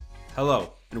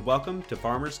Hello, and welcome to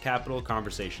Farmers Capital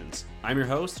Conversations. I'm your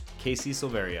host, Casey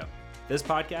Silveria. This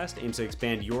podcast aims to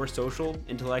expand your social,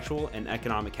 intellectual, and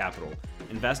economic capital.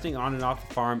 Investing on and off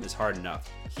the farm is hard enough.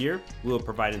 Here, we will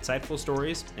provide insightful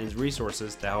stories and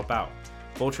resources to help out.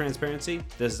 Full transparency,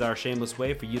 this is our shameless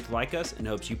way for you to like us and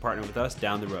hopes you partner with us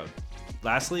down the road.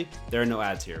 Lastly, there are no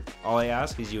ads here. All I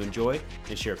ask is you enjoy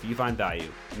and share if you find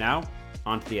value. Now,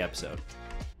 on to the episode.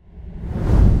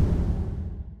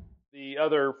 The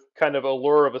other kind of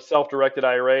allure of a self-directed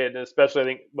IRA, and especially I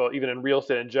think, well, even in real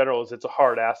estate in general, is it's a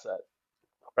hard asset,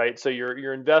 right? So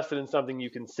you're invested in something you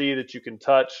can see, that you can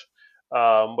touch,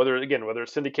 whether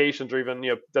it's syndications or even,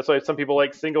 that's why some people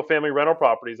like single-family rental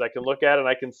properties. I can look at it, and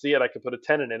I can see it, I can put a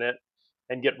tenant in it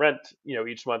and get rent,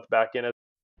 each month back in it.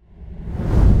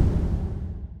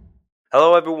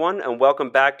 Hello, everyone, and welcome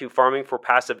back to Farming for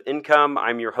Passive Income.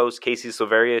 I'm your host, Casey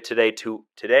Silveria.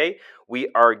 Today, we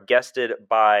are guested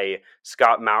by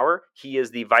Scott Maurer. He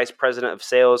is the Vice President of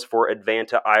Sales for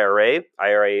Advanta IRA.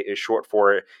 IRA is short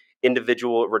for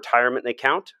Individual Retirement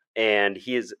Account, and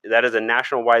that is a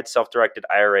nationwide self-directed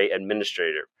IRA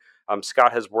administrator.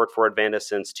 Scott has worked for Advanta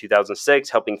since 2006,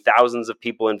 helping thousands of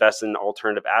people invest in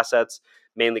alternative assets,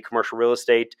 mainly commercial real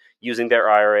estate, using their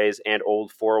IRAs and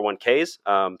old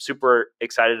 401ks. Super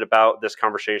excited about this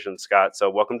conversation, Scott. So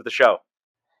welcome to the show.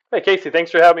 Hey, Casey,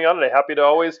 thanks for having me on today. Happy to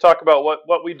always talk about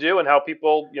what we do and how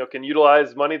people can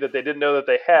utilize money that they didn't know that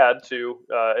they had to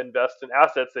invest in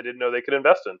assets they didn't know they could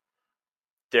invest in.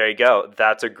 There you go.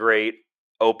 That's a great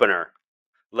opener.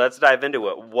 Let's dive into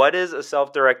it. What is a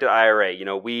self-directed IRA?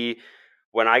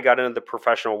 When I got into the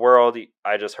professional world,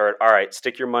 I just heard, all right,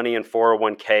 stick your money in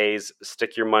 401ks,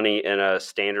 stick your money in a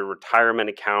standard retirement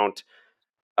account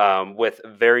with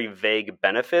very vague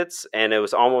benefits. And it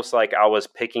was almost like I was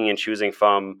picking and choosing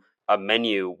from a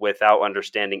menu without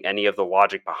understanding any of the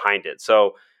logic behind it.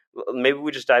 So maybe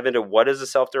we just dive into what is a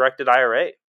self-directed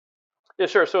IRA? Yeah,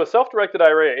 sure. So a self-directed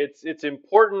IRA, it's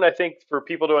important, I think, for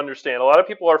people to understand. A lot of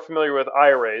people are familiar with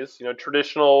IRAs,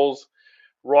 traditionals,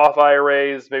 Roth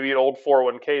IRAs, maybe old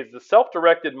 401ks. The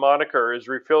self-directed moniker is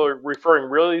referring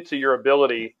really to your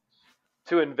ability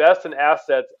to invest in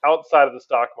assets outside of the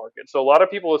stock market. So a lot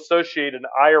of people associate an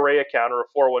IRA account or a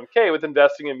 401k with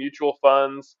investing in mutual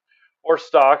funds or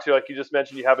stocks. Like you just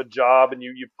mentioned, you have a job and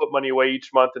you put money away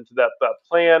each month into that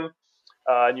plan,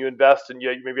 and you invest, and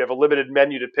you maybe have a limited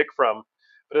menu to pick from.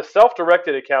 But a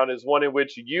self-directed account is one in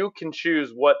which you can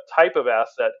choose what type of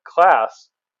asset class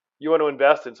you want to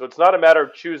invest in. So it's not a matter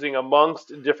of choosing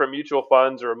amongst different mutual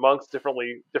funds or amongst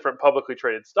different publicly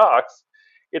traded stocks.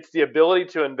 It's the ability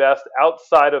to invest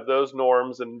outside of those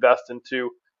norms and invest into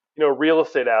real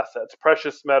estate assets,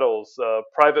 precious metals,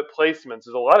 private placements.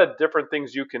 There's a lot of different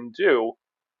things you can do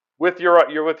with your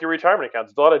retirement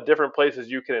accounts. There's a lot of different places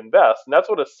you can invest, and that's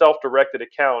what a self-directed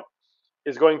account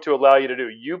is going to allow you to do.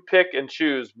 You pick and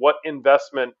choose what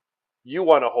investment you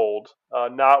want to hold,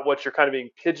 not what you're kind of being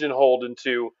pigeonholed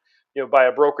into, by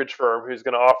a brokerage firm who's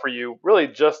going to offer you really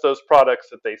just those products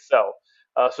that they sell.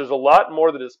 So there's a lot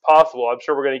more that is possible. I'm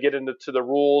sure we're going to get into the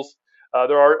rules.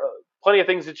 There are plenty of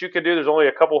things that you can do. There's only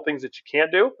a couple of things that you can't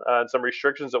do, and some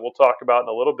restrictions that we'll talk about in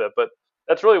a little bit. But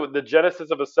that's really what the genesis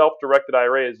of a self-directed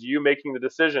IRA is: you making the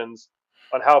decisions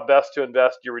on how best to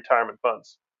invest your retirement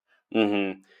funds.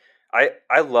 Mm-hmm.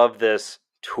 I love this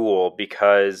tool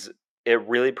because it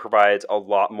really provides a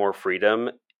lot more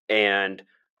freedom. And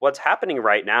what's happening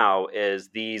right now is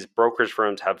these brokerage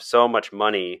firms have so much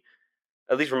money,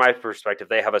 at least from my perspective,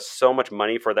 they have so much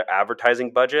money for their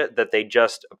advertising budget that they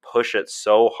just push it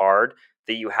so hard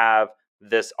that you have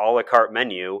this a la carte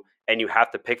menu and you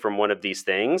have to pick from one of these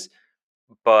things.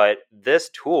 But this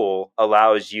tool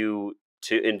allows you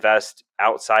to invest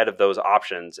outside of those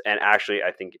options. And actually,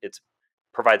 I think it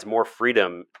provides more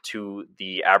freedom to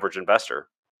the average investor.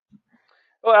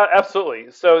 Well, absolutely.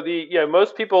 So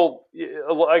most people,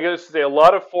 I guess to say, a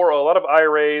lot of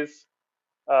IRAs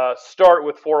start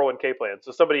with 401k plans.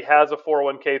 So somebody has a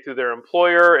 401k through their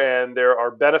employer, and there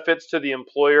are benefits to the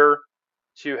employer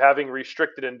to having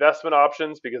restricted investment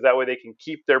options, because that way they can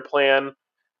keep their plan,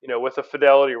 with a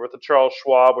Fidelity or with a Charles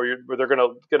Schwab, where they're gonna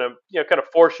kind of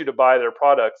force you to buy their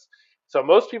products. So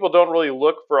most people don't really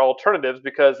look for alternatives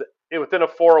because within a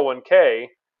 401k,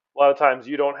 a lot of times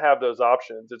you don't have those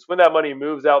options. It's when that money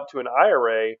moves out to an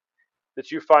IRA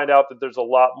that you find out that there's a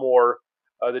lot more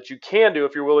that you can do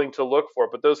if you're willing to look for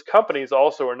it. But those companies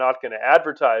also are not going to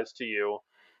advertise to you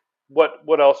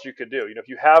what else you could do. If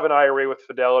you have an IRA with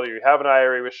Fidelity, or you have an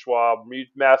IRA with Schwab,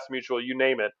 Mass Mutual, you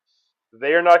name it,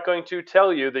 they are not going to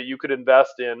tell you that you could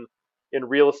invest in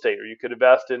real estate, or you could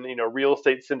invest in real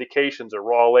estate syndications or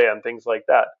raw land, things like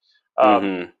that.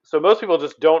 Mm-hmm. So most people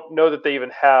just don't know that they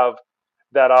even have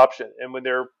that option. And when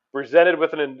they're presented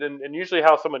with and usually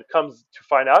how someone comes to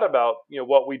find out about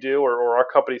what we do or our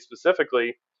company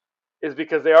specifically is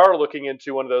because they are looking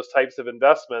into one of those types of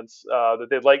investments that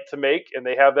they'd like to make, and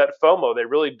they have that FOMO. They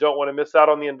really don't want to miss out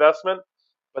on the investment,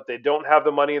 but they don't have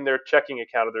the money in their checking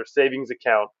account or their savings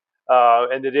account.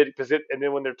 And they did because and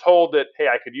then when they're told that, hey,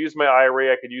 I could use my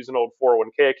IRA, I could use an old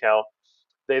 401k account,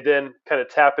 they then kind of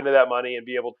tap into that money and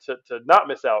be able to not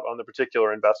miss out on the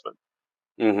particular investment.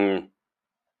 Mm-hmm.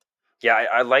 Yeah,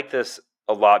 I like this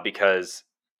a lot because,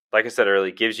 like I said earlier,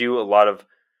 it gives you a lot of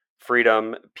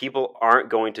freedom. People aren't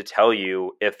going to tell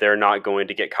you if they're not going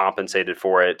to get compensated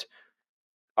for it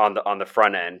on the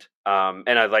front end.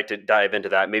 And I'd like to dive into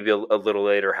that maybe a little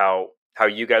later, how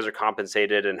you guys are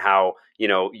compensated and how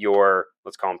your,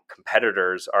 let's call them,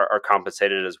 competitors are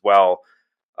compensated as well.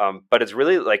 But it's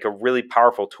really like a really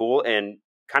powerful tool and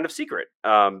kind of secret.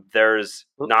 There's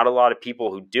not a lot of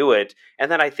people who do it.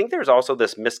 And then I think there's also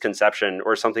this misconception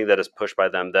or something that is pushed by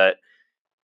them that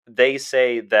they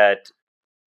say that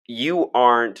you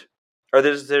aren't, or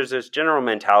there's this general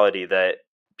mentality that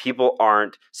people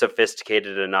aren't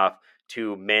sophisticated enough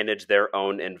to manage their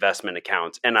own investment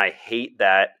accounts. And I hate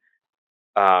that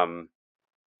um,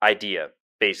 idea,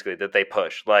 basically, that they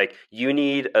push. Like, you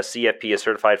need a CFP, a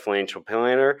certified financial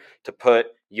planner, to put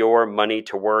your money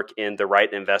to work in the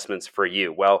right investments for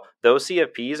you. Well, those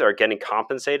CFPs are getting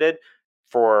compensated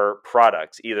for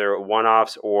products, either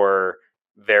one-offs or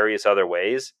various other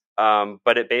ways.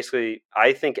 But it basically,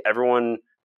 I think everyone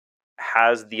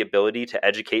has the ability to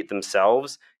educate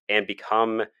themselves and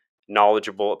become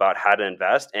knowledgeable about how to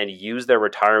invest and use their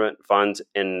retirement funds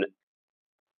in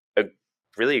a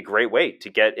really a great way to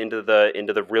get into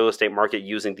the real estate market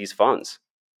using these funds.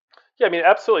 Yeah, I mean,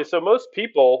 absolutely. So most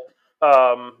people,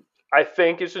 I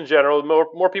think, just in general,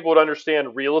 more people would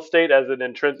understand real estate as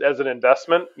as an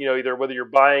investment. Either whether you're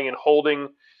buying and holding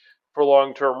for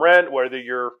long term rent, whether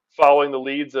you're following the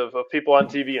leads of people on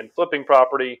TV and flipping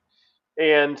property.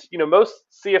 And most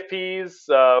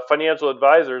CFPs, financial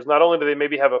advisors, not only do they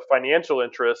maybe have a financial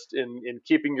interest in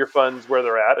keeping your funds where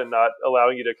they're at and not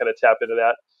allowing you to kind of tap into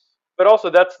that, but also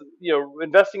that's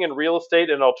investing in real estate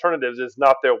and alternatives is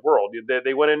not their world.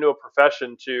 They went into a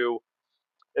profession to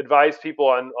advise people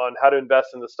on how to invest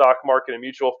in the stock market and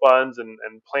mutual funds and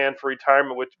plan for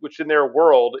retirement, which in their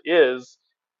world is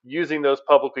using those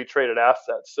publicly traded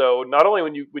assets. So not only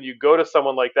when you go to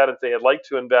someone like that and say I'd like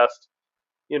to invest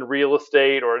in real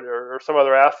estate or some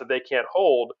other asset they can't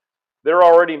hold, they're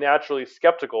already naturally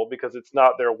skeptical because it's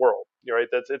not their world, right?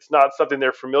 It's not something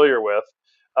they're familiar with.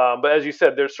 But as you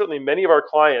said, there's certainly many of our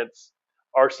clients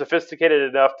are sophisticated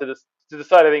enough to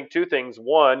decide, I think, two things.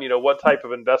 One, what type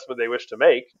of investment they wish to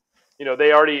make.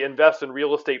 They already invest in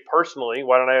real estate personally.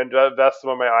 Why don't I invest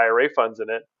some of my IRA funds in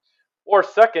it? Or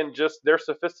second, just they're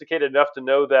sophisticated enough to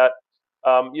know that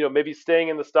maybe staying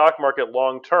in the stock market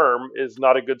long term is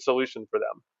not a good solution for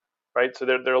them, right? So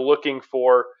they're looking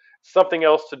for something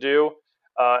else to do.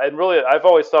 And really, I've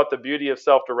always thought the beauty of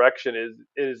self direction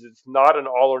is it's not an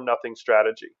all or nothing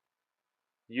strategy.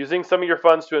 Using some of your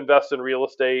funds to invest in real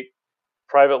estate,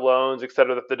 private loans, et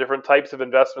cetera, the different types of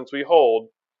investments we hold,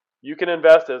 you can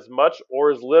invest as much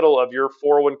or as little of your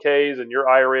 401ks and your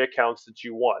IRA accounts that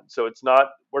you want. So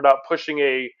we're not pushing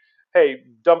hey,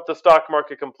 dump the stock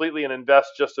market completely and invest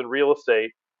just in real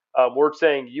estate. We're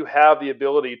saying you have the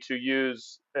ability to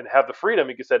use and have the freedom,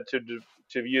 like you said,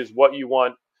 to use what you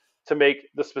want to make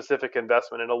the specific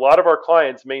investment. And a lot of our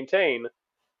clients maintain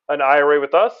an IRA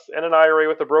with us and an IRA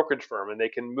with a brokerage firm, and they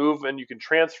can move and you can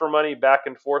transfer money back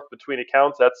and forth between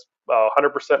accounts. That's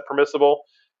 100% permissible,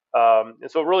 and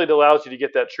so it really allows you to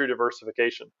get that true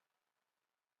diversification.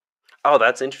 Oh,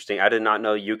 that's interesting. I did not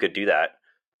know you could do that.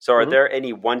 So are Mm-hmm. there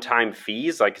any one-time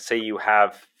fees? Like, say you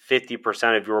have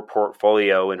 50% of your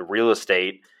portfolio in real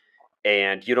estate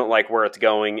and you don't like where it's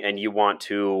going and you want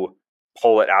to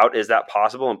pull it out. Is that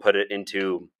possible and put it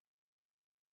into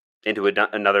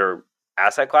another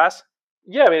asset class?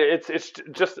 Yeah, I mean it's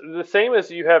just the same as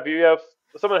you have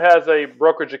someone has a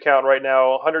brokerage account right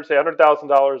now,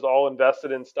 $100,000 all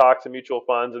invested in stocks and mutual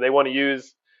funds, and they want to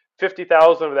use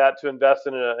 50,000 of that to invest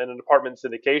in an apartment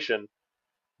syndication.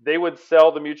 They would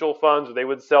sell the mutual funds or they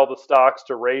would sell the stocks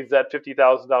to raise that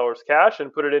 $50,000 cash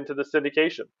and put it into the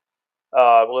syndication.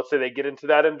 Let's say they get into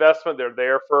that investment, they're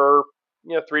there for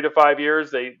 3 to 5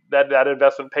 years. That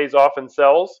investment pays off and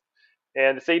sells,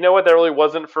 and they say, what, that really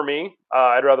wasn't for me.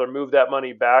 I'd rather move that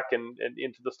money back and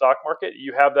into the stock market.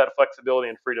 You have that flexibility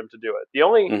and freedom to do it. The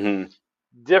only Mm-hmm.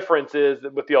 difference is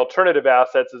that with the alternative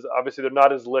assets is obviously they're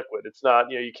not as liquid. It's not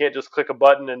you can't just click a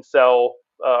button and sell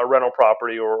a rental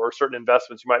property or certain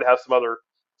investments. You might have some other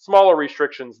smaller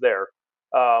restrictions there.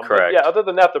 But yeah, Correct. other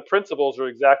than that, the principles are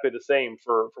exactly the same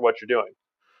for what you're doing.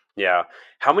 Yeah.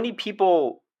 How many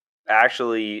people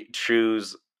actually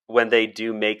choose when they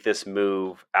do make this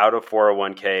move out of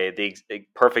 401k?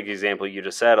 Perfect example you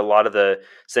just said, a lot of the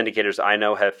syndicators I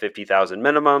know have 50,000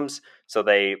 minimums, so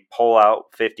they pull out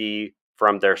 50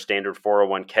 from their standard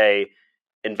 401k,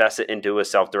 invest it into a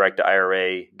self-directed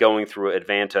IRA going through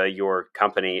Advanta, your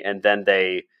company, and then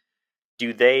they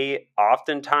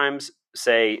oftentimes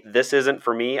say this isn't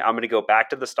for me, I'm going to go back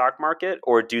to the stock market,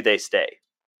 or do they stay?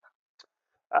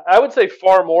 I would say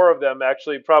far more of them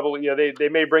actually probably, they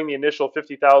may bring the initial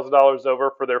 $50,000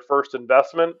 over for their first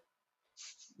investment,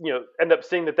 end up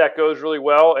seeing that goes really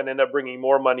well and end up bringing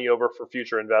more money over for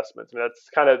future investments. I mean, that's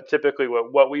kind of typically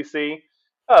what we see.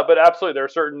 But absolutely, there are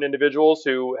certain individuals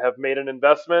who have made an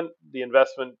investment, the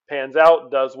investment pans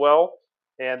out, does well,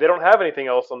 and they don't have anything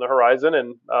else on the horizon,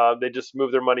 and they just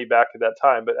move their money back at that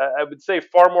time. But I would say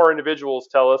far more individuals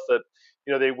tell us that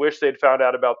they wish they'd found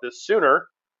out about this sooner,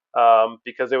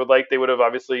 because they would have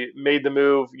obviously made the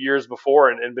move years before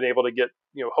and been able to get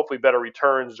hopefully better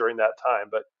returns during that time.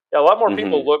 But yeah, a lot more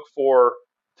people Mm-hmm. look for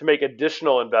to make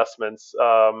additional investments,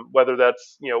 whether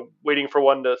that's waiting for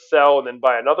one to sell and then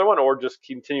buy another one, or just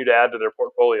continue to add to their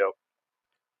portfolio.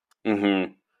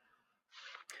 Mm-hmm.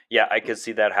 Yeah, I could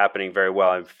see that happening very well.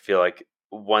 I feel like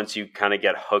once you kind of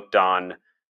get hooked on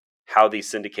how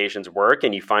these syndications work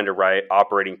and you find a right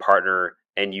operating partner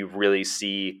and you really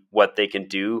see what they can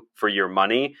do for your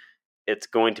money, it's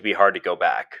going to be hard to go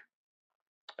back.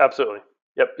 Absolutely.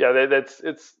 Yep. Yeah. That's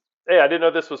it's. Hey, I didn't know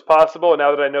this was possible, and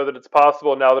now that I know that it's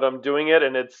possible, now that I'm doing it,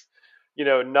 and it's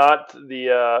not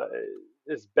the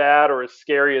as bad or as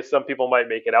scary as some people might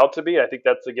make it out to be. I think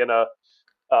that's again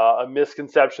a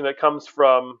misconception that comes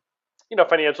from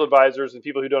financial advisors and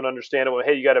people who don't understand it. Well,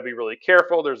 hey, you got to be really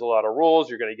careful. There's a lot of rules.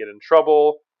 You're going to get in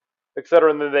trouble, et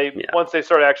cetera. And then Yeah. once they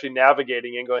start actually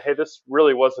navigating and going, hey, this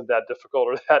really wasn't that difficult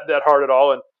or that hard at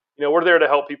all. And we're there to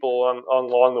help people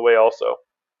along the way also.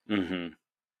 Hmm.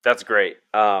 That's great.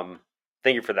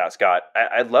 Thank you for that, Scott.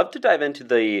 I'd love to dive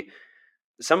into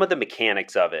some of the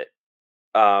mechanics of it,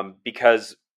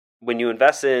 because when you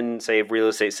invest in, say, real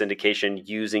estate syndication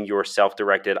using your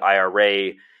self-directed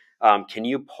IRA, can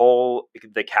you pull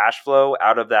the cash flow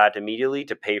out of that immediately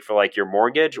to pay for like your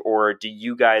mortgage, or do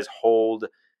you guys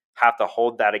have to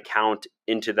hold that account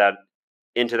into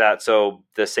that so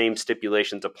the same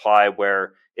stipulations apply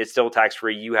where it's still tax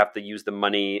free? You have to use the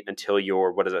money until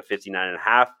you're, what is it, 59 and a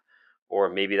half, or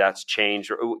maybe that's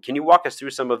changed. Can you walk us through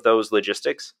some of those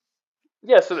logistics?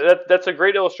 Yeah, so that's a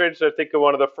great illustration. I think of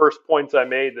one of the first points I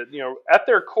made that at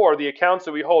their core, the accounts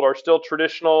that we hold are still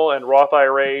traditional and Roth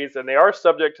IRAs, and they are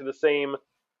subject to the same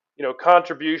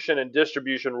contribution and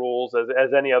distribution rules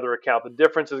as any other account. The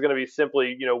difference is going to be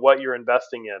simply what you're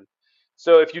investing in.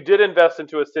 So if you did invest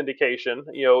into a syndication,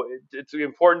 it's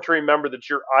important to remember that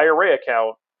your IRA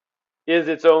account is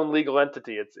its own legal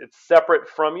entity. It's separate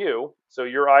from you. So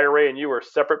your IRA and you are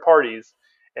separate parties.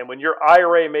 And when your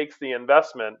IRA makes the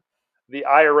investment, the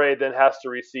IRA then has to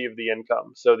receive the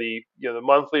income. So the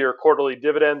monthly or quarterly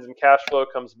dividends and cash flow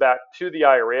comes back to the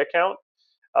IRA account.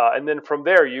 And then from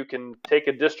there, you can take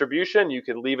a distribution, you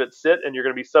can leave it sit, and you're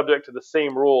going to be subject to the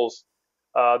same rules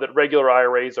that regular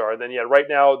IRAs are. And then, yeah, right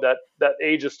now that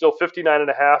age is still 59 and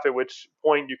a half, at which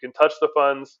point you can touch the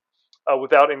funds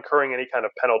without incurring any kind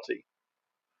of penalty.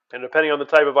 And depending on the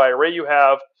type of IRA you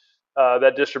have,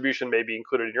 that distribution may be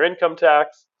included in your income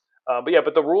tax.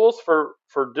 But the rules for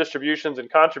distributions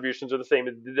and contributions are the same.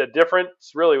 The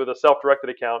difference really with a self-directed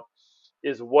account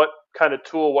is what kind of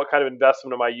tool, what kind of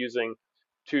investment am I using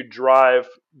to drive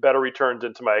better returns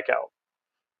into my account?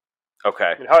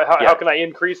 Okay. I mean, how Yeah. can I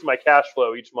increase my cash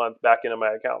flow each month back into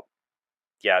my account?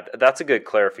 Yeah, that's a good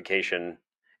clarification.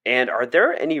 And are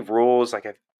there any rules, like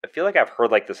I feel like I've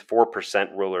heard like this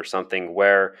 4% rule or something,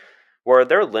 where are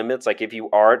there limits, like if you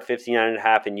are at 59 and a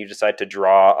half and you decide to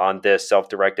draw on this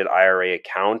self-directed IRA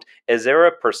account, is there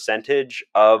a percentage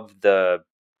of the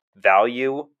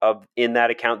value of in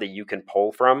that account that you can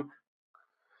pull from?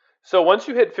 So once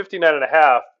you hit 59 and a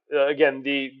half, again,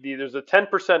 there's a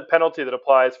 10% penalty that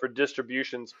applies for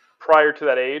distributions prior to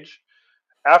that age.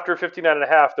 After 59 and a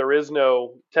half, there is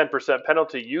no 10%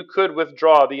 penalty. You could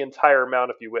withdraw the entire amount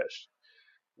if you wish.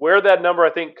 Where that number I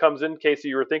think comes in, Casey,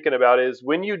 you were thinking about is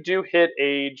when you do hit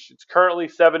age. It's currently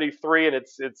 73, and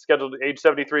it's scheduled age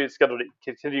 73 is scheduled to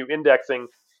continue indexing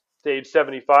to age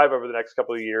 75 over the next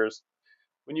couple of years.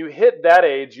 When you hit that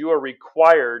age, you are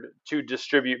required to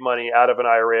distribute money out of an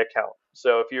IRA account.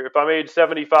 So if I'm age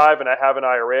 75 and I have an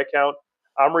IRA account,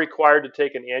 I'm required to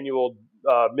take an annual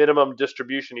minimum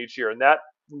distribution each year, and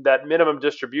that minimum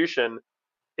distribution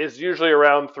is usually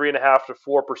around 3.5 to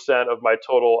 4% of my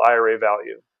total IRA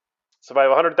value. So if I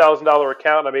have a $100,000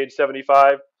 account and I'm age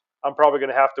 75, I'm probably going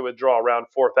to have to withdraw around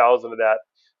 4,000 of that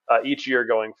each year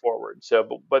going forward. So,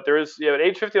 but there is, at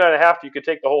age 59 and a half, you could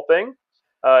take the whole thing.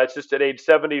 It's just at age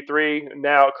 73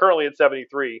 now, currently at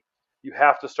 73, you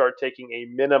have to start taking a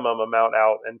minimum amount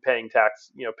out and paying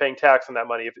tax. Paying tax on that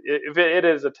money if it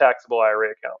is a taxable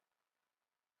IRA account.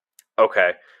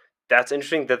 Okay. That's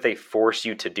interesting that they force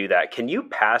you to do that. Can you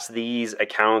pass these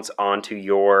accounts on to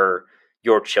your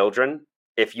children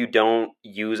if you don't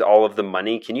use all of the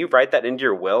money? Can you write that into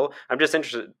your will? I'm just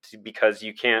interested because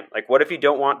you can't, like, what if you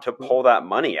don't want to pull that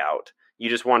money out? You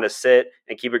just want to sit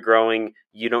and keep it growing.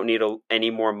 You don't need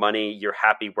any more money. You're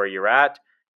happy where you're at,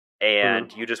 and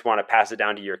Mm-hmm. you just want to pass it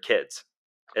down to your kids.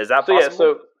 Is that So yeah, possible?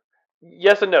 so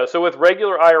yes and no. So with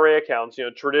regular IRA accounts,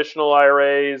 traditional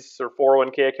IRAs or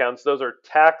 401k accounts, those are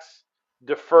tax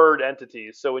deferred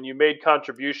entities. So when you made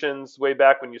contributions way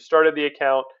back when you started the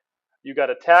account, you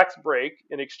got a tax break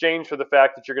in exchange for the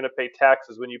fact that you're going to pay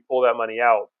taxes when you pull that money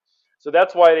out. So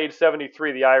that's why at age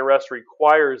 73, the IRS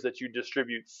requires that you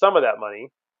distribute some of that money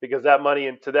because that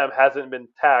money to them hasn't been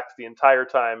taxed the entire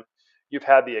time you've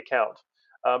had the account.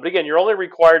 But again, you're only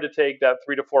required to take that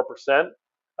 3 to 4%.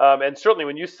 And certainly,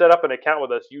 when you set up an account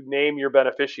with us, you name your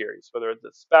beneficiaries, whether it's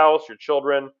a spouse, your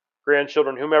children,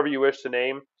 grandchildren, whomever you wish to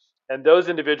name, and those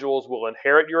individuals will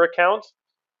inherit your account,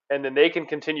 and then they can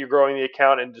continue growing the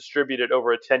account and distribute it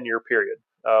over a 10-year period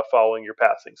following your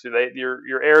passing. So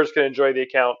your heirs can enjoy the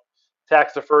account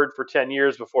tax deferred for 10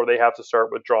 years before they have to start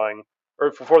withdrawing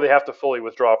or before they have to fully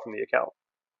withdraw from the account.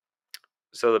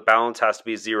 So the balance has to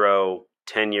be 0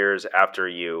 10 years after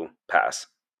you pass,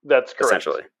 That's correct.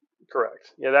 essentially.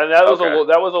 Correct. Yeah, that was Okay.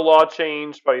 a law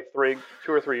change by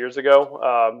 2 or 3 years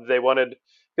ago. They wanted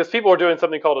because people were doing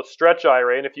something called a stretch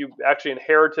IRA, and if you actually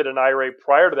inherited an IRA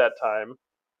prior to that time,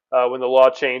 when the law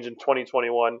changed in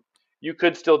 2021, you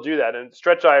could still do that. And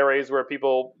stretch IRAs where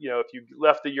people, if you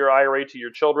left your IRA to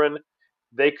your children,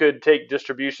 they could take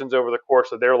distributions over the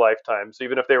course of their lifetime. So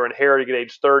even if they were inheriting at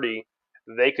age 30,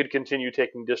 they could continue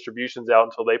taking distributions out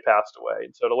until they passed away.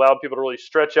 And so it allowed people to really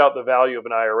stretch out the value of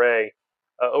an IRA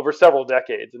over several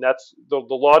decades. And that's the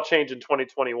law change in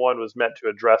 2021 was meant to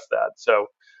address that. So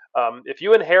if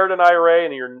you inherit an IRA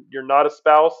and you're not a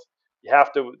spouse, you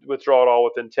have to withdraw it all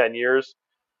within 10 years.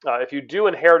 If you do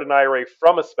inherit an IRA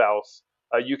from a spouse,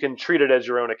 you can treat it as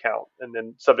your own account and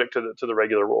then subject to the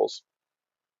regular rules.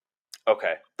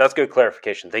 Okay. That's good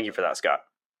clarification. Thank you for that, Scott.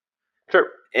 Sure.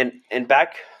 And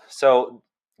back, so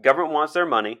government wants their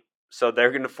money, so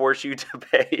they're going to force you to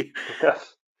pay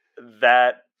Yes.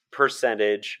 that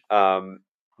percentage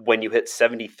when you hit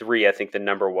 73, I think the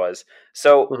number was.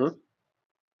 So Mm-hmm.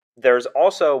 there's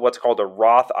also what's called a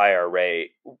Roth IRA.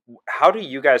 How do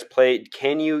you guys play?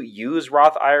 Can you use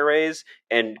Roth IRAs?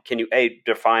 And can you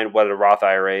define what a Roth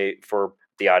IRA for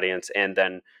the audience, and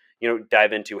then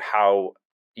dive into how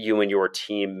you and your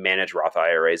team manage Roth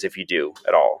IRAs if you do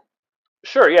at all?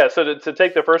 Sure. Yeah. So to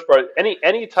take the first part,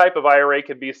 any type of IRA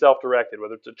can be self-directed,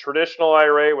 whether it's a traditional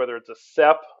IRA, whether it's a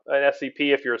SEP, an SEP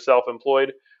if you're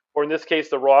self-employed, or in this case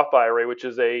the Roth IRA, which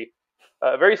is a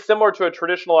very similar to a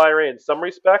traditional IRA in some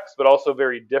respects, but also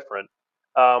very different.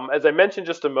 As I mentioned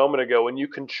just a moment ago, when you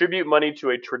contribute money to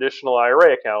a traditional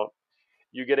IRA account,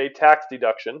 you get a tax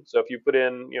deduction. So if you put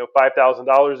in,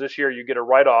 $5,000 this year, you get a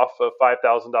write-off of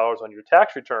 $5,000 on your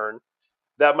tax return.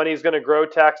 That money is going to grow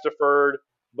tax deferred,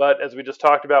 but as we just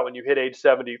talked about, when you hit age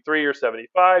 73 or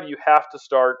 75, you have to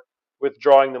start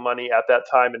withdrawing the money at that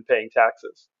time and paying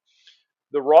taxes.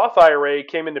 The Roth IRA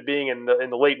came into being in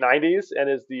the late 90s and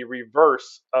is the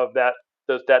reverse of that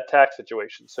tax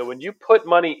situation. So when you put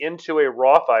money into a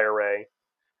Roth IRA,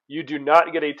 you do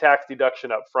not get a tax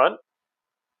deduction up front.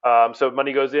 So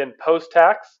money goes in post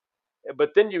tax,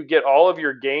 but then you get all of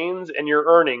your gains and your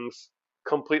earnings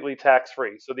completely tax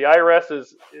free. So the IRS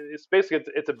is basically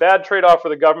it's a bad trade off for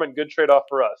the government, good trade off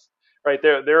for us. Right?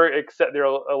 They're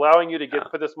allowing you to Yeah.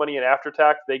 put this money in after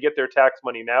tax. They get their tax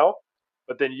money now,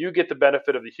 but then you get the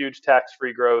benefit of the huge tax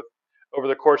free growth over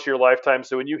the course of your lifetime.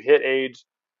 So when you hit age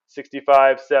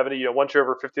 65, 70, once you're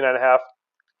over 59 and a half,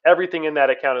 everything in that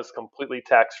account is completely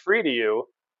tax free to you.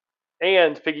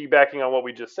 And piggybacking on what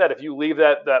we just said, if you leave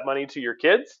that money to your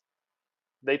kids,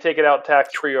 they take it out tax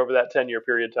free over that 10-year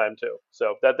period of time too.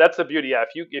 So that's the beauty. Yeah,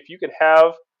 if you can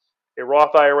have a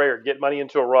Roth IRA or get money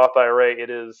into a Roth IRA,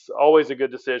 it is always a good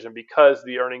decision because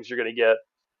the earnings you're going to get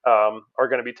are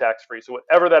going to be tax free. So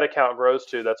whatever that account grows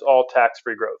to, that's all tax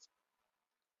free growth.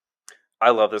 I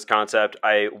love this concept.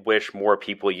 I wish more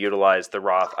people utilize the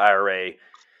Roth IRA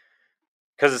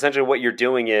because essentially what you're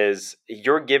doing is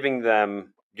you're giving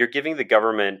the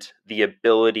government the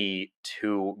ability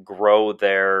to grow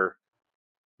their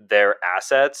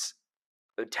assets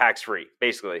tax free,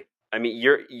 basically. I mean,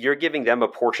 you're giving them a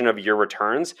portion of your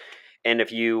returns, and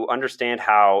if you understand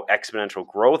how exponential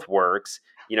growth works,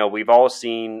 we've all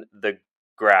seen the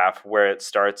graph where it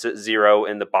starts at zero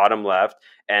in the bottom left,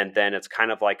 and then it's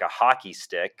kind of like a hockey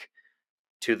stick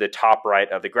to the top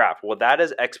right of the graph. Well, that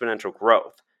is exponential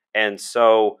growth, and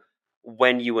so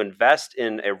when you invest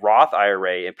in a Roth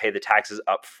IRA and pay the taxes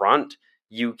up front,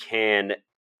 you can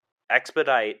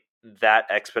expedite that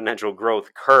exponential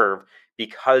growth curve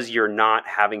because you're not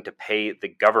having to pay the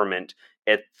government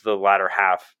at the latter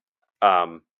half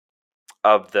um,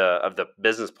 of the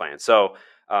business plan. So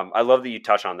I love that you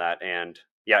touch on that, and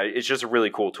yeah, it's just a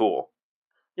really cool tool.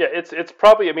 Yeah, it's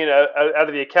probably. I mean, out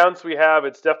of the accounts we have,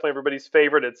 it's definitely everybody's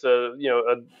favorite. It's the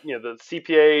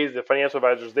CPAs, the financial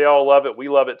advisors, they all love it. We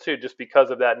love it too, just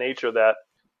because of that nature. That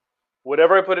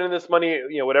whatever I put in this money,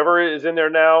 whatever is in there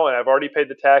now, and I've already paid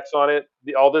the tax on it.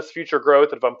 All this future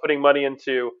growth, if I'm putting money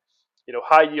into,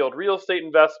 high yield real estate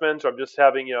investments, or I'm just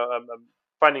having, I'm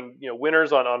finding,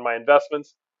 winners on my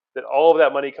investments, that all of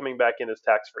that money coming back in is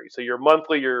tax free. So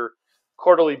your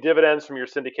quarterly dividends from your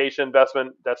syndication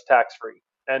investment, that's tax free.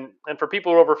 And for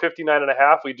people who are over 59 and a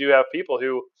half, we do have people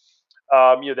who,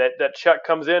 that check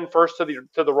comes in first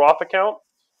to the Roth account,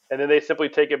 and then they simply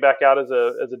take it back out as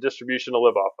a distribution to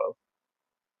live off of.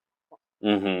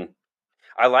 Mm-hmm.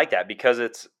 I like that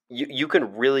because you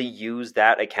can really use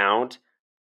that account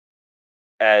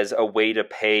as a way to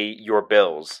pay your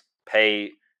bills, pay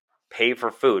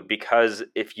for food. Because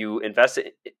if you invest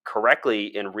it correctly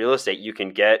in real estate, you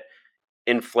can get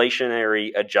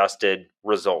inflationary adjusted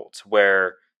results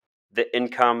where the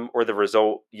income or the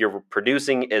result you're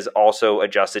producing is also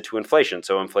adjusted to inflation.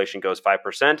 So inflation goes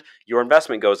 5%, your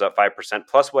investment goes up 5%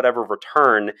 plus whatever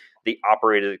return the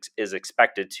operator is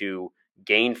expected to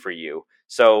gain for you.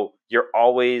 So you're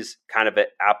always kind of at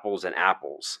apples and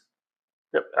apples.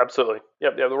 Yep, absolutely.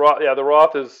 Yep, yeah. The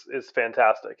Roth is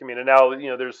fantastic. I mean, and now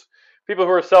there's people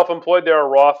who are self-employed. There are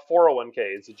Roth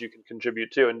 401ks that you can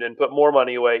contribute to and put more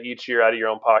money away each year out of your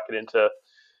own pocket into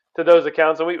to those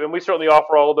accounts. And we certainly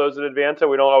offer all of those in Advanta.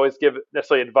 We don't always give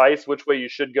necessarily advice which way you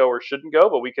should go or shouldn't go,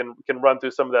 but we can run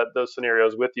through some of those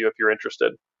scenarios with you if you're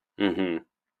interested. Mm-hmm.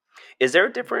 Is there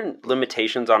different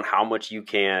limitations on how much you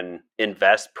can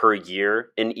invest per year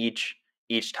in each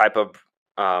type of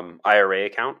IRA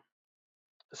account?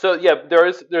 So yeah,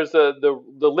 there's the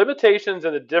limitations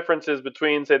and the differences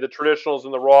between say the traditionals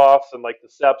and the Roths and like the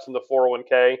SEPs and the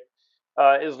 401k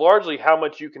is largely how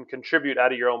much you can contribute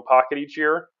out of your own pocket each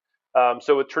year.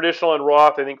 So with traditional and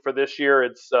Roth, I think for this year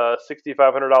it's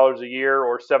 $6,500 a year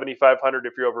or $7,500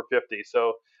 if you're over 50.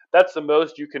 So that's the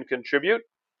most you can contribute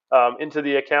into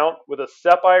the account. With a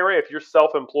SEP IRA, if you're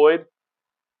self-employed,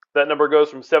 that number goes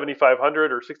from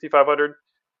 7,500 or 6,500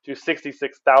 to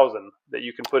 66,000 that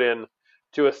you can put in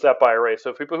to a SEP IRA.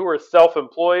 So people who are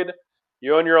self-employed,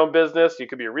 you own your own business. You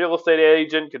could be a real estate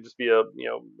agent, could just be a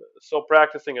sole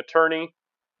practicing attorney,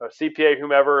 a CPA,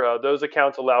 whomever. Those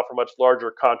accounts allow for much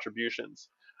larger contributions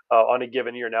on a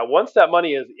given year. Now, once that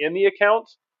money is in the account,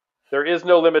 there is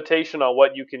no limitation on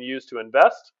what you can use to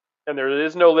invest, and there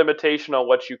is no limitation on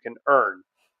what you can earn.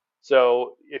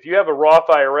 So if you have a Roth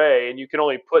IRA and you can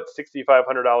only put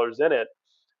 $6,500 in it,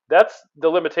 that's the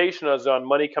limitation is on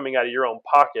money coming out of your own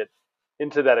pocket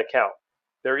into that account.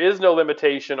 There is no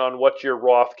limitation on what your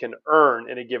Roth can earn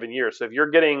in a given year. So if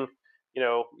you're getting, you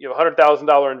have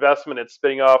 $100,000 investment, it's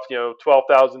spitting off,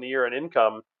 12,000 a year in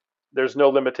income. There's no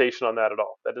limitation on that at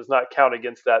all. That does not count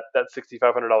against that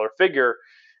 $6,500 figure.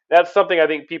 That's something I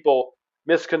think people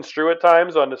misconstrue at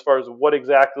times on as far as what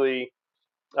exactly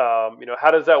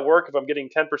how does that work if I'm getting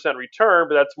 10% return,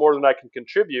 but that's more than I can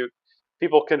contribute?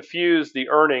 People confuse the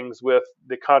earnings with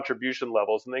the contribution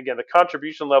levels. And again, the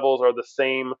contribution levels are the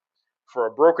same for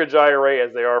a brokerage IRA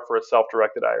as they are for a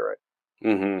self-directed IRA.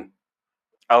 Mm-hmm.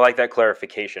 I like that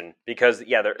clarification because,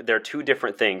 yeah, there are two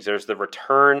different things. There's the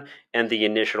return and the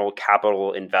initial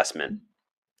capital investment.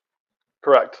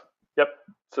 Correct. Yep.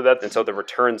 So And that's so the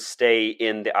returns stay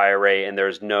in the IRA and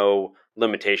there's no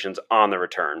limitations on the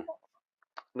return.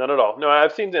 none at all. No,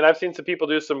 I've seen some people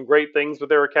do some great things with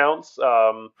their accounts.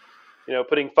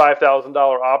 Putting $5,000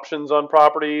 options on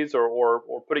properties, or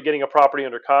getting a property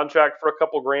under contract for a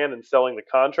couple grand and selling the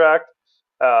contract,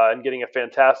 and getting a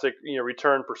fantastic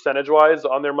return percentage wise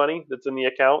on their money that's in the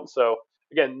account. So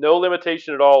again, no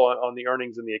limitation at all on the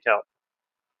earnings in the account.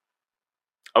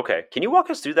 Okay. Can you walk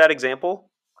us through that example?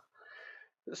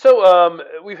 So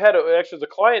we've had actually the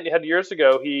client had years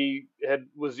ago. He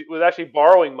was actually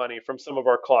borrowing money from some of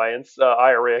our clients'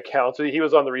 IRA accounts. So he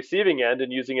was on the receiving end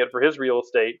and using it for his real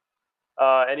estate.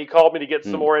 And he called me to get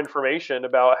some Mm, more information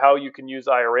about how you can use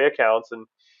IRA accounts. And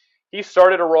he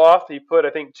started a Roth. He put, I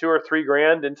think, 2 or 3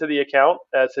 grand into the account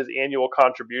as his annual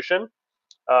contribution.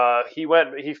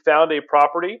 He found a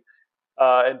property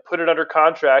and put it under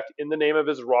contract in the name of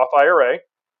his Roth IRA.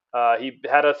 He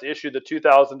had us issue the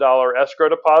 $2,000 escrow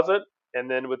deposit, and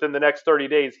then within the next 30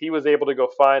 days, he was able to go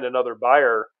find another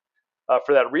buyer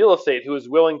for that real estate who was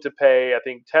willing to pay, I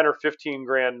think, 10 or 15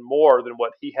 grand more than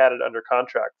what he had it under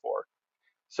contract for.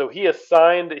 So he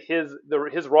assigned his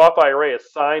Roth IRA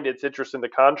assigned its interest in the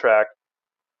contract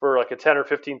for like a $10 or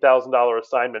 $15,000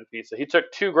 assignment fee. So he took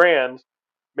 2 grand,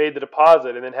 made the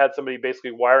deposit, and then had somebody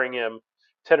basically wiring him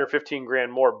 10 or 15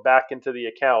 grand more back into the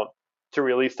account to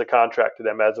release the contract to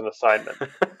them as an assignment.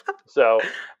 So,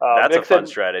 that's like a I said, fun yeah,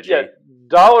 strategy.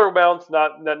 dollar amounts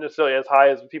not necessarily as high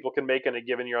as people can make in a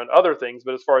given year on other things,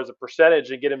 but as far as a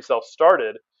percentage and get himself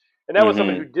started, and that was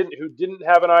somebody Hmm. who didn't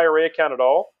have an IRA account at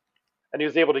all, and he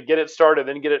was able to get it started,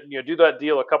 then get it, do that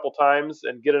deal a couple times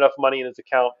and get enough money in his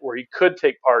account where he could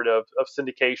take part of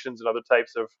syndications and other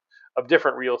types of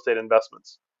different real estate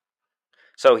investments.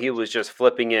 So he was just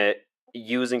flipping it,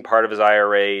 using part of his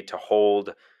IRA to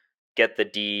hold, get the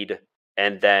deed,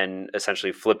 and then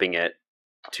essentially flipping it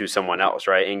to someone else,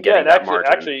 right? And Yeah, getting and that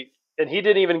margin. and he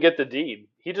didn't even get the deed.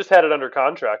 He just had it under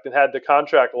contract and had the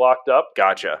contract locked up,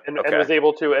 Gotcha. and Okay. was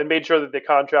able to and made sure that the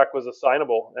contract was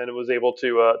assignable and it was able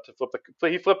to flip the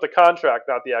he flipped the contract,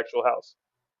 not the actual house.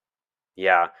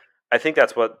 Yeah. I think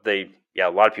that's what yeah, a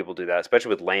lot of people do that, especially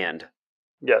with land.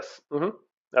 Yes,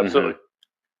 absolutely. Hmm.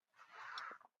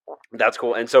 That's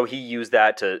cool. And so he used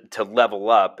that to level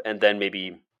up, and then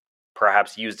maybe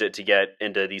perhaps used it to get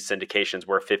into these syndications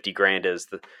where 50 grand is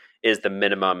the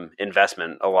minimum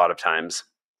investment a lot of times.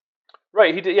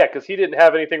 Right, he did. Yeah, because he didn't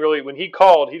have anything really when he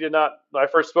called. He did not. When I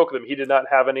first spoke with him, he did not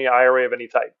have any IRA of any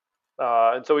type.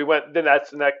 And so we went. Then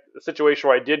that's in that situation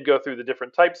where I did go through the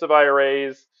different types of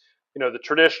IRAs. The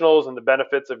traditionals and the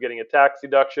benefits of getting a tax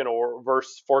deduction or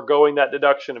versus foregoing that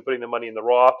deduction and putting the money in the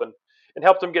Roth, and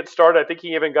helped him get started. I think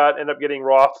he even ended up getting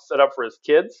Roth set up for his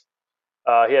kids.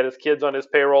 He had his kids on his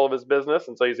payroll of his business,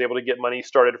 and so he's able to get money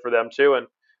started for them too. And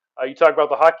you talk about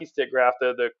the hockey stick graph.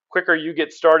 The quicker you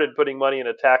get started putting money in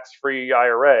a tax-free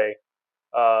IRA,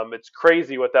 it's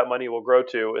crazy what that money will grow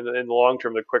to in the long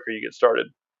term. The quicker you get started.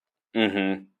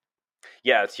 Hmm.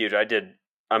 Yeah, it's huge.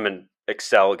 I'm an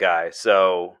Excel guy,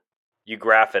 so you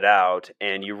graph it out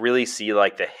and you really see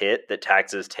like the hit that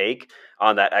taxes take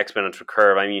on that exponential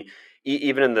curve. I mean,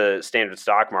 even in the standard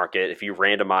stock market, if you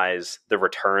randomize the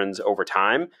returns over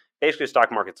time, basically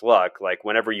stock market's luck, like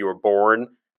whenever you were born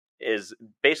is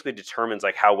basically determines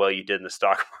like how well you did in the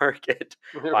stock market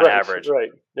on Right, average.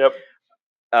 right, yep,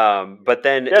 But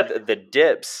then yes, the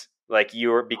dips, like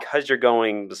you're because you're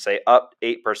going to say up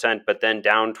 8%, but then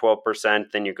down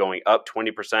 12%, then you're going up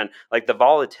 20%. Like the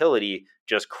volatility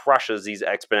just crushes these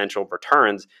exponential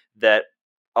returns that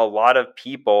a lot of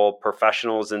people,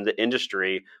 professionals in the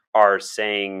industry, are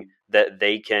saying that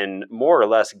they can more or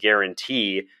less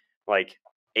guarantee like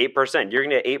 8%. You're going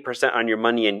to get 8% on your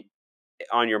money and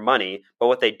on your money, but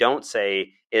what they don't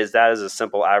say is that is a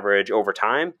simple average over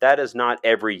time. That is not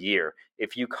every year.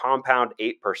 If you compound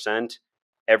 8%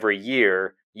 every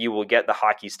year, you will get the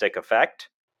hockey stick effect,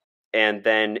 and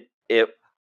then it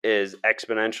is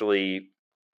exponentially,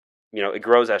 it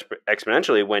grows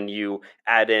exponentially when you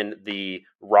add in the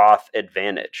Roth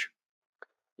advantage.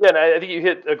 yeah. And I think you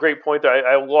hit a great point there.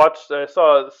 I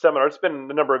saw a seminar. It's been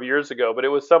a number of years ago, but it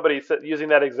was somebody using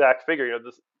that exact figure.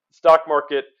 The stock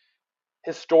market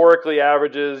historically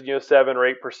averages 7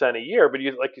 or 8% a year, but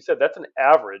like you said, that's an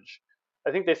average.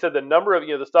 I think they said the number of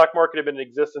the stock market had been in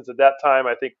existence at that time.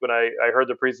 I think when I heard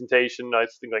the presentation, I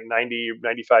think like 90 or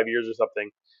 95 years or something.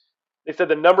 They said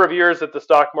the number of years that the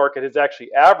stock market has actually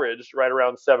averaged right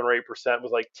around 7 or 8%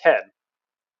 was like 10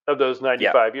 of those Yeah.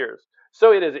 95 years.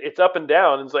 So it's up and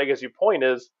down. And so I guess your point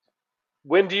is,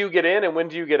 when do you get in and when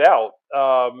do you get out?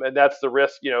 And that's the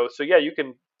risk. So yeah, you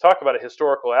can talk about a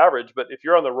historical average, but if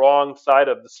you're on the wrong side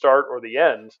of the start or the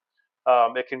end,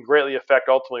 it can greatly affect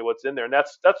ultimately what's in there. And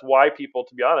that's why people,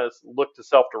 to be honest, look to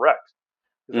self-direct.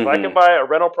 Because if I can Hmm. buy a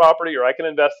rental property or I can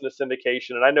invest in a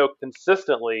syndication, and I know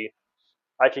consistently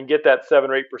I can get that 7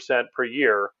 or 8% per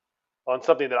year on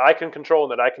something that I can control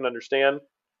and that I can understand,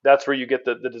 that's where you get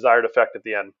the desired effect at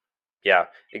the end. Yeah,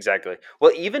 exactly.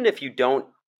 Well, even if you don't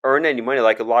earn any money.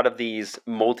 Like a lot of these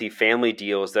multifamily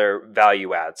deals, they're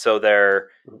value add. So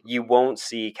you won't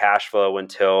see cash flow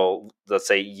until, let's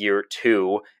say, year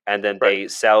 2, and then Right. they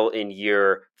sell in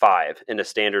year 5 in a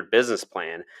standard business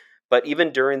plan. But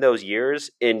even during those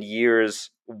years, in years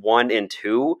 1 and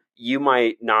 2, you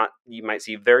might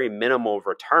see very minimal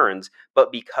returns.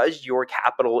 But because your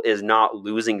capital is not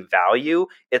losing value,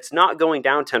 it's not going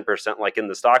down 10% like in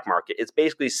the stock market. It's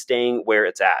basically staying where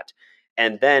it's at.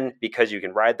 And then because you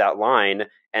can ride that line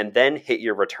and then hit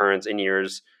your returns in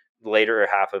years later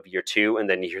half of year 2, and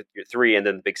then year 3, and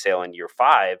then the big sale in year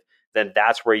 5, then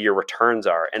that's where your returns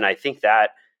are. And I think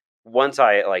that once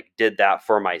I like did that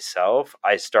for myself,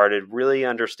 I started really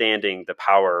understanding the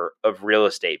power of real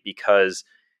estate, because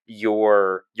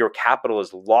your capital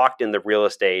is locked in the real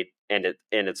estate, and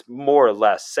it's more or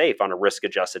less safe on a risk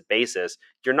adjusted basis.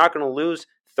 You're not going to lose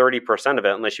 30% of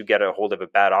it unless you get a hold of a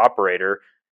bad operator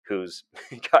who's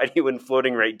got you in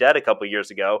floating rate debt a couple of years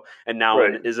ago, and now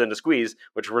Right. is in a squeeze,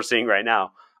 which we're seeing right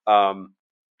now.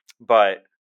 But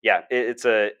yeah, it's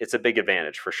a big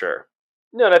advantage for sure.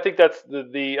 No, and I think that's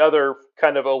the other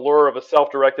kind of allure of a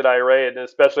self-directed IRA, and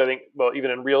especially I think, well, even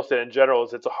in real estate in general,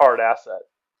 is it's a hard asset,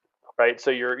 right?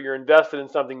 So you're invested in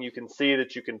something you can see,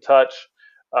 that you can touch.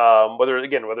 Whether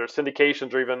it's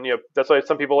syndications, or even, that's why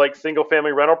some people like single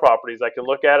family rental properties. I can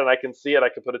look at it and I can see it. I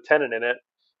can put a tenant in it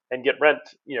and get rent,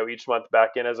 each month back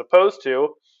in, as opposed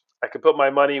to I could put my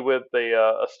money with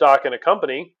a stock in a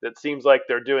company that seems like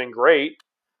they're doing great,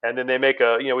 and then they make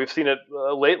we've seen it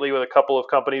lately with a couple of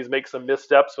companies make some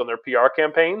missteps on their PR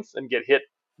campaigns and get hit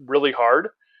really hard,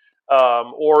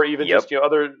 or even just Yep.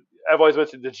 other. I've always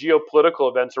mentioned the geopolitical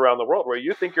events around the world where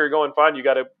you think you're going fine. You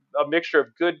got a mixture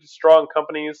of good, strong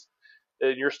companies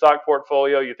in your stock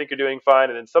portfolio. You think you're doing fine,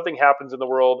 and then something happens in the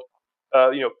world.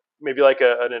 Maybe like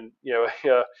a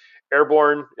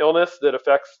airborne illness that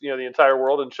affects the entire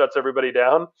world and shuts everybody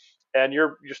down, and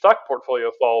your stock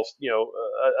portfolio falls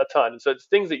a ton. So it's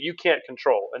things that you can't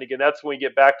control. And again, that's when we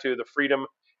get back to the freedom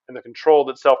and the control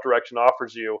that self direction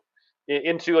offers you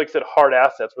into, like I said, hard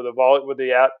assets where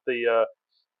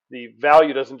the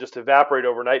value doesn't just evaporate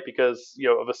overnight because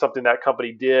of something that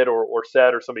company did or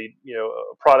said, or somebody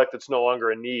a product that's no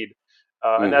longer in need.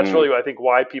 And that's Hmm. really, I think,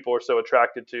 why people are so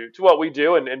attracted to what we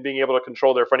do, and being able to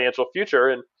control their financial future,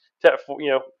 and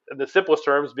in the simplest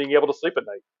terms, being able to sleep at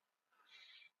night.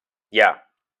 Yeah. At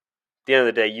the end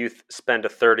of the day, you spend a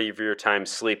 30 of your time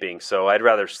sleeping, so I'd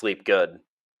rather sleep good.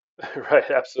 Right?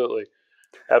 Absolutely,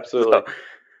 absolutely. So,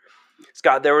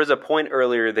 Scott, there was a point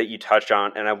earlier that you touched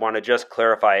on, and I want to just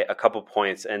clarify a couple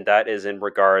points, and that is in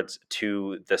regards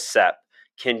to the SEP.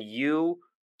 Can you?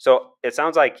 So it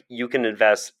sounds like you can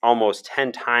invest almost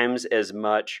 10 times as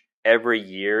much every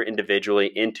year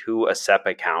individually into a SEP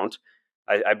account.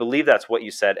 I believe that's what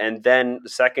you said. And then the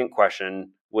second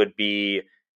question would be,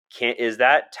 is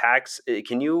that tax?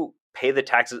 Can you pay the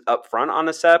taxes up front on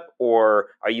a SEP, or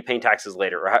are you paying taxes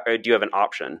later, or do you have an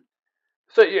option?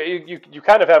 So yeah, you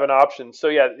kind of have an option. So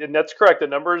yeah, and that's correct. The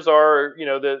numbers are,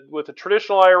 with a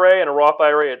traditional IRA and a Roth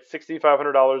IRA, it's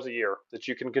 $6,500 a year that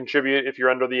you can contribute if you're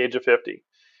under the age of 50.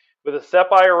 With a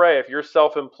SEP IRA, if you're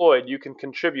self-employed, you can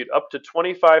contribute up to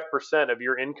 25% of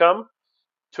your income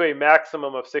to a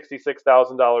maximum of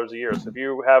 $66,000 a year. So if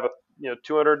you have a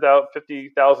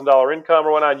 $250,000 income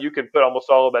or whatnot, you can put almost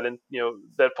all of that in,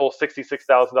 that full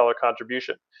 $66,000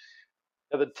 contribution.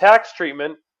 Now the tax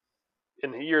treatment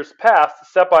in years past,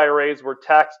 SEP IRAs were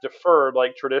tax deferred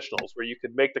like traditionals, where you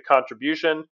could make the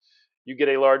contribution, you get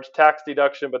a large tax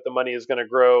deduction, but the money is going to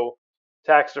grow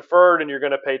tax deferred, and you're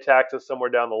going to pay taxes somewhere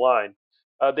down the line.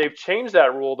 They've changed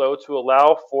that rule though to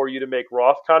allow for you to make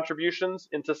Roth contributions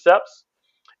into SEPs,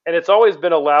 and it's always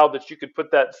been allowed that you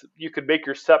could make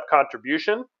your SEP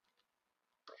contribution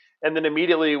and then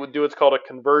immediately do what's called a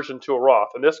conversion to a Roth.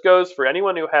 And this goes for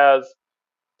anyone who has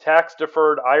tax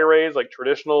deferred IRAs like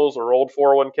traditionals or old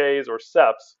 401ks or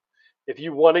SEPs. If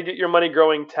you want to get your money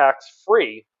growing tax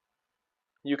free,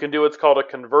 you can do what's called a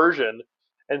conversion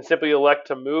and simply elect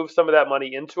to move some of that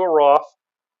money into a Roth,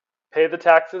 pay the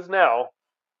taxes now,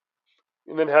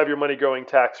 and then have your money growing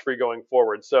tax free going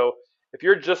forward. So if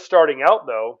you're just starting out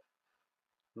though,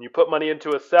 and you put money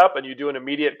into a SEP and you do an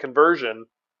immediate conversion,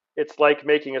 it's like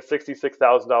making a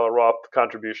 $66,000 Roth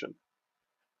contribution.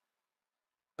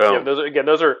 Yeah, Boom.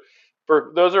 those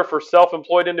are for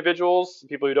self-employed individuals,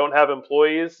 people who don't have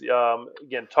employees.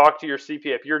 Again, talk to your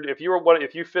CPA. If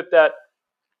you fit that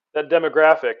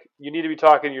demographic, you need to be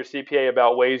talking to your CPA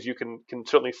about ways you can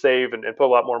certainly save and put a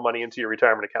lot more money into your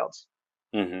retirement accounts.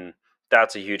 Hmm.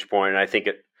 That's a huge point, and I think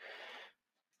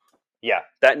yeah,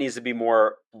 that needs to be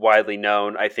more widely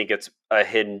known. I think it's a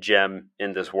hidden gem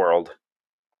in this world.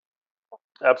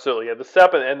 Absolutely. Yeah. The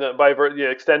SEP and by the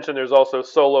extension, there's also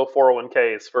solo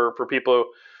 401ks for people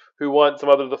who want some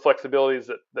other of the flexibilities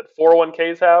that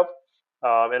 401ks have,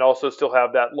 and also still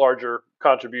have that larger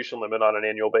contribution limit on an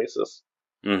annual basis.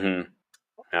 Mm-hmm.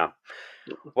 Yeah.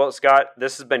 Well, Scott,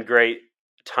 this has been great.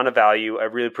 Ton of value. I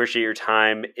really appreciate your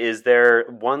time. Is there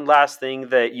one last thing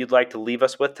that you'd like to leave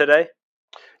us with today?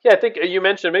 Yeah, I think you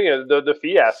mentioned me the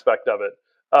fee aspect of it.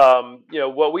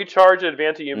 What we charge at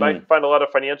Advanta, you might Mm. find a lot of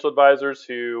financial advisors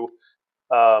who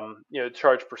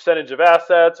charge percentage of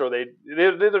assets, or they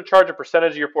either charge a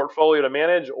percentage of your portfolio to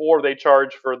manage, or they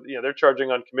charge for they're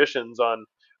charging on commissions on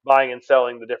buying and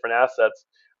selling the different assets.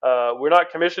 We're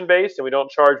not commission based, and we don't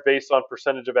charge based on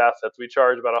percentage of assets. We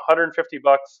charge about $150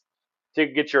 to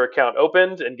get your account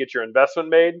opened and get your investment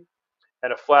made,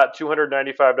 and a flat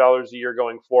 $295 a year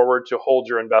going forward to hold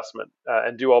your investment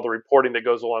and do all the reporting that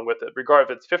goes along with it.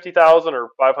 Regardless if it's 50,000 or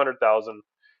 500,000,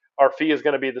 our fee is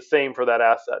going to be the same for that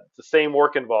asset. It's the same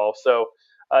work involved. So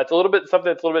it's a little bit something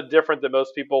that's a little bit different than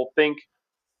most people think.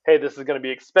 Hey, this is going to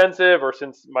be expensive, or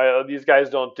since these guys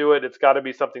don't do it, it's got to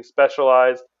be something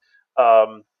specialized.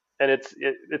 Um, and it's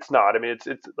not. I mean,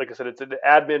 it's like I said, it's an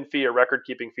admin fee, a record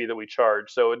keeping fee that we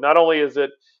charge. So not only is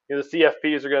it the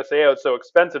CFPs are going to say, oh, it's so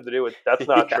expensive to do it. That's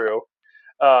not Yeah. true.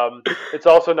 It's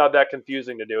also not that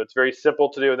confusing to do. It's very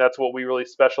simple to do, and that's what we really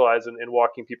specialize in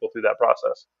walking people through that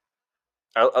process.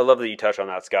 I love that you touched on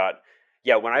that, Scott.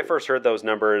 Yeah, when I first heard those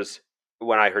numbers,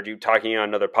 when I heard you talking on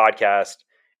another podcast,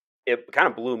 it kind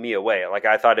of blew me away. Like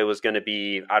I thought it was going to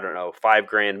be, I don't know, 5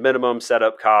 grand minimum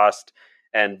setup cost,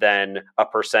 and then a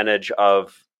percentage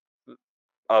of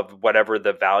whatever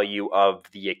the value of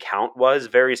the account was.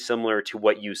 Very similar to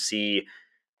what you see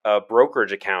a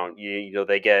brokerage account.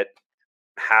 They get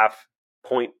half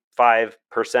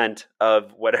 0.5%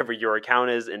 of whatever your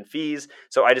account is in fees.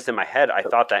 So I just in my head I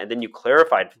thought that, and then you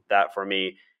clarified that for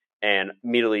me, and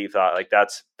immediately thought like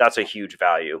that's a huge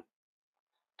value.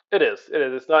 It is. It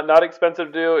is. It's not expensive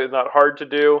to do. It's not hard to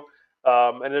do,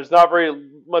 and there's not very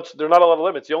much. There's not a lot of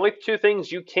limits. The only two things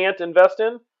you can't invest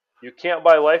in, you can't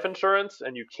buy life insurance,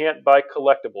 and you can't buy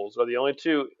collectibles. Are the only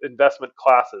two investment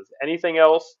classes. Anything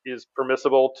else is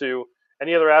permissible to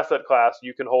any other asset class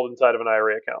you can hold inside of an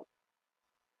IRA account.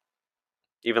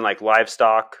 Even like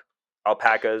livestock,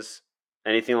 alpacas,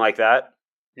 anything like that.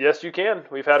 Yes, you can.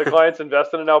 We've had a clients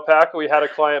invest in an alpaca. We had a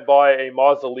client buy a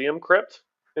mausoleum crypt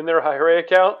in their IRA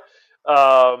account.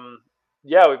 Um,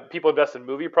 yeah, people invest in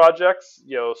movie projects,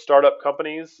 startup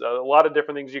companies, a lot of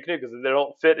different things you can do because they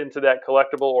don't fit into that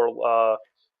collectible or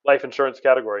life insurance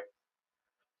category.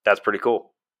 That's pretty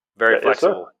cool. Very Yeah, yes, sir.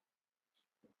 flexible.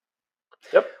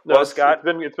 Yep. No, Well, it's Scott,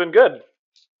 been good.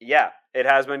 yeah, it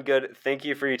has been good. Thank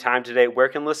you for your time today. Where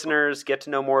can listeners get to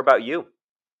know more about you?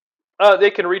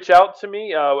 They can reach out to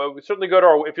me. We certainly go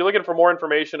to if you're looking for more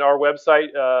information, our website,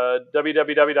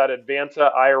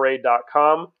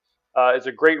 www.advantaira.com, is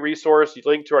a great resource. You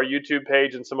link to our YouTube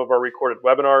page and some of our recorded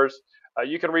webinars.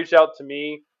 You can reach out to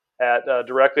me at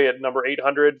directly at number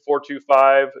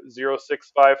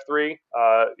 800-425-0653.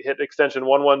 Hit extension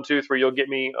 1123. You'll get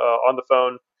me on the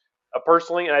phone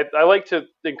personally. And I like to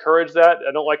encourage that.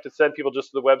 I don't like to send people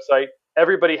just to the website.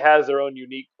 Everybody has their own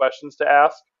unique questions to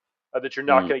ask that you're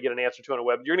not Mm, going to get an answer to on a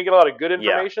web. You're going to get a lot of good yeah.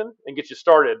 information and get you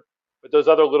started, but those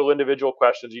other little individual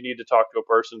questions, you need to talk to a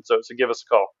person. So give us a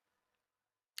call.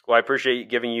 Well, I appreciate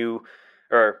giving you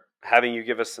or having you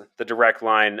give us the direct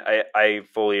line. I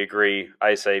fully agree.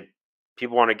 I say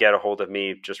people want to get a hold of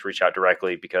me, just reach out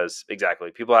directly because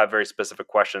exactly people have very specific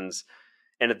questions.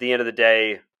 And at the end of the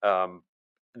day,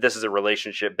 this is a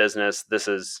relationship business.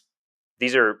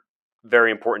 These are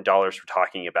very important dollars we're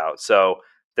talking about. So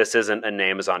this isn't an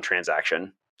Amazon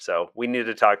transaction. So we need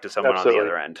to talk to someone on the Absolutely.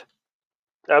 other end.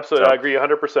 Absolutely. I So agree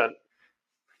 100%.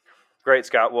 great,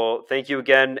 Scott. Well, thank you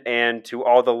again. And to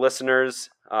all the listeners,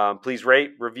 please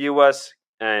rate, review us,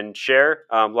 and share.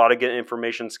 A lot of good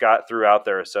information Scott threw out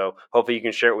there. So hopefully you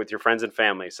can share it with your friends and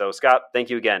family. So, Scott, thank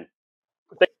you again.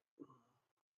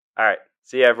 All right.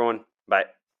 See you, everyone. Bye.